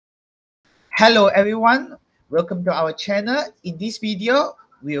Hello everyone, welcome to our channel. In this video,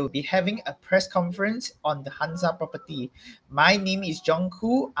 we'll be having a press conference on the Hunza property. My name is Jong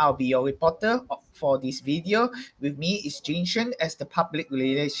Koo. I'll be your reporter for this video. With me is Jin Shuen as the public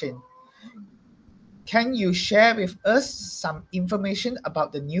relation. Can you share with us some information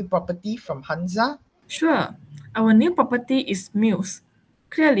about the new property from Hunza? Sure. Our new property is Muse.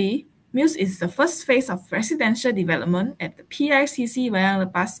 Clearly, Muse is the first phase of residential development at the PICC Wayang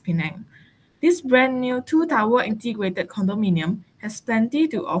Lepas, Penang. This brand new two-tower integrated condominium has plenty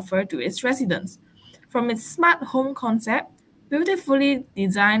to offer to its residents. From its smart home concept, beautifully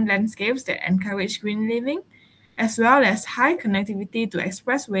designed landscapes that encourage green living, as well as high connectivity to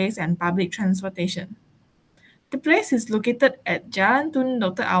expressways and public transportation. The place is located at Jalan Tun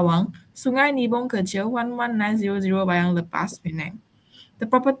Dr. Awang, Sungai Nibong Kecil 11900 Wayang Lepas, Penang. The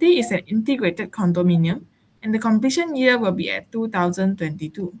property is an integrated condominium, and the completion year will be at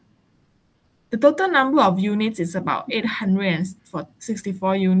 2022. The total number of units is about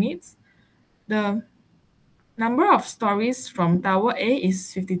 864 units. The number of stories from Tower A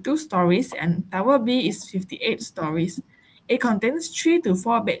is 52 stories and Tower B is 58 stories. It contains 3 to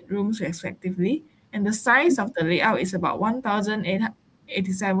 4 bedrooms respectively, and the size of the layout is about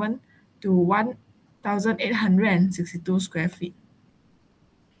 1,887 to 1,862 square feet.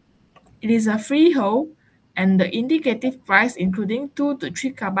 It is a freehold, and the indicative price, including 2 to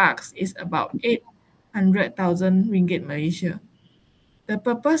 3 car parks, is about 800,000 ringgit Malaysia. The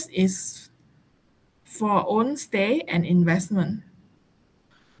purpose is for own stay and investment.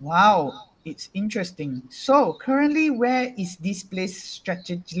 Wow, it's interesting. So currently, where is this place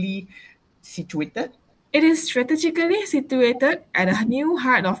strategically situated? It is strategically situated at the new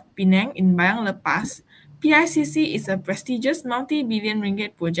heart of Penang in Wayang Lepas. PICC is a prestigious multi-billion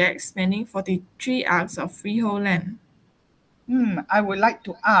ringgit project spanning 43 acres of freehold land. I would like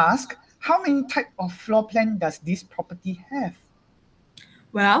to ask, how many type of floor plan does this property have?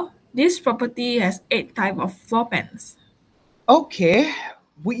 Well, this property has 8 types of floor plans. Okay,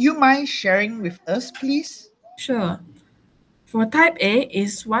 would you mind sharing with us, please? Sure. For type A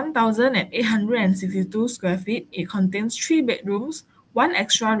is 1,862 square feet. It contains 3 bedrooms, 1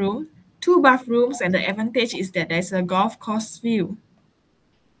 extra room, 2 bathrooms, and the advantage is that there's a golf course view.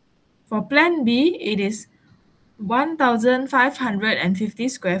 For plan B, it is 1,550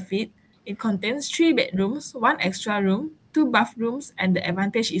 square feet. It contains 3 bedrooms, 1 extra room, 2 bathrooms, and the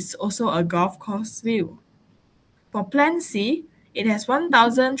advantage is also a golf course view. For plan C, it has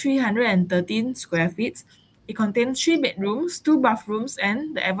 1,313 square feet. It contains 3 bedrooms, 2 bathrooms,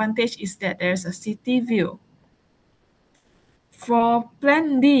 and the advantage is that there's a city view. For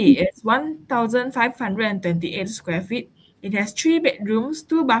plan D, it's 1,528 square feet. It has 3 bedrooms,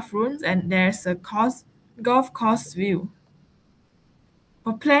 2 bathrooms, and there's a golf course view.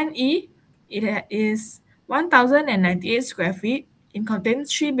 For plan E, it is 1,098 square feet. It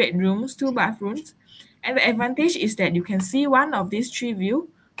contains 3 bedrooms, 2 bathrooms, and the advantage is that you can see one of these 3 views,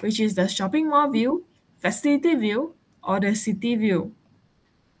 which is the shopping mall view, facility view, or the city view.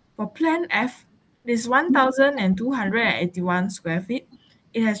 For plan F, it is 1,281 square feet.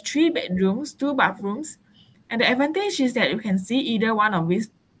 It has 3 bedrooms, 2 bathrooms, and the advantage is that you can see either one of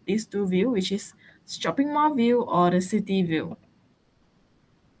these 2 views, which is shopping mall view or the city view.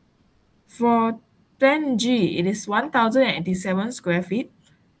 For plan G, it is 1,087 square feet.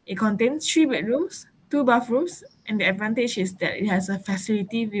 It contains 3 bedrooms, 2 bathrooms, and the advantage is that it has a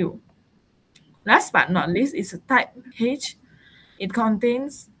facility view. Last but not least is a type H. It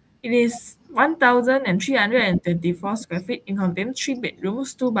is 1,324 square feet. It contains 3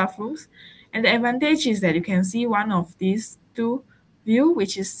 bedrooms, 2 bathrooms, and the advantage is that you can see one of these 2 views,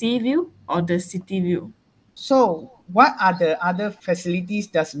 which is sea view or the city view. So, what are the other facilities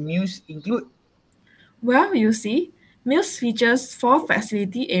does Muse include? Well, you see, Muse features 4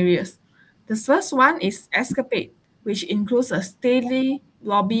 facility areas. The first one is Escapade, which includes a stately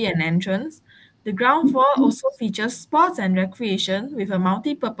lobby and entrance. The ground floor also features sports and recreation with a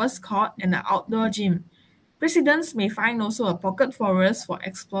multi-purpose court and an outdoor gym. Residents may find also a pocket forest for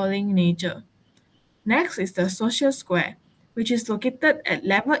exploring nature. Next is the Social Square, which is located at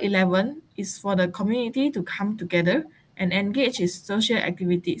level 11, is for the community to come together and engage in social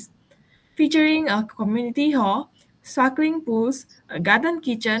activities, featuring a community hall, sparkling pools, a garden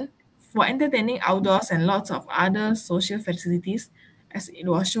kitchen for entertaining outdoors, and lots of other social facilities as it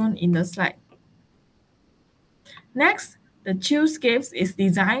was shown in the slide. Next, the Chillscapes is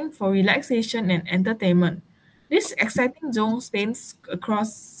designed for relaxation and entertainment. This exciting zone spans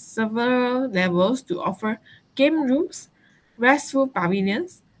across several levels to offer game rooms, restful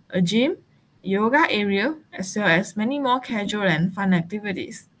pavilions, a gym, yoga area, as well as many more casual and fun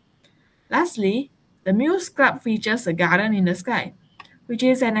activities. Lastly, the Muse Club features a garden in the sky, which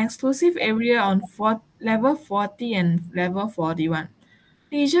is an exclusive area on level 40 and level 41.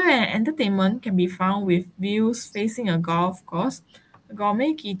 Leisure and entertainment can be found with views facing a golf course, a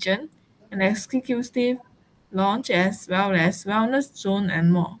gourmet kitchen, an executive lounge, as well as wellness zone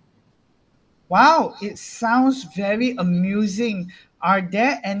and more. Wow, it sounds very amusing. Are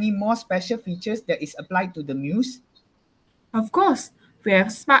there any more special features that is applied to the Muse? Of course, we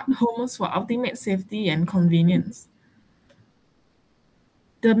have smart homes for ultimate safety and convenience.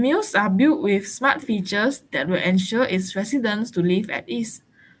 The mills are built with smart features that will ensure its residents to live at ease.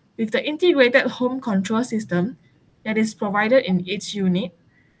 With the integrated home control system that is provided in each unit,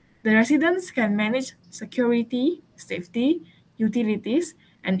 the residents can manage security, safety, utilities,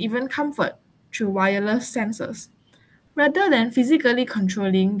 and even comfort through wireless sensors. Rather than physically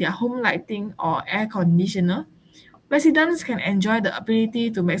controlling their home lighting or air conditioner, residents can enjoy the ability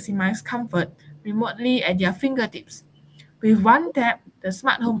to maximize comfort remotely at their fingertips. With one tap, the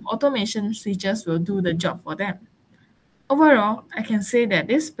smart home automation switches will do the job for them. Overall, I can say that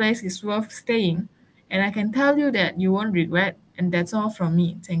this place is worth staying, and I can tell you that you won't regret, and that's all from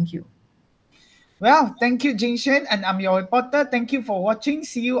me. Thank you. Well, thank you, Jing Shuen, and I'm your reporter. Thank you for watching.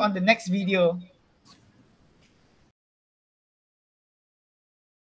 See you on the next video.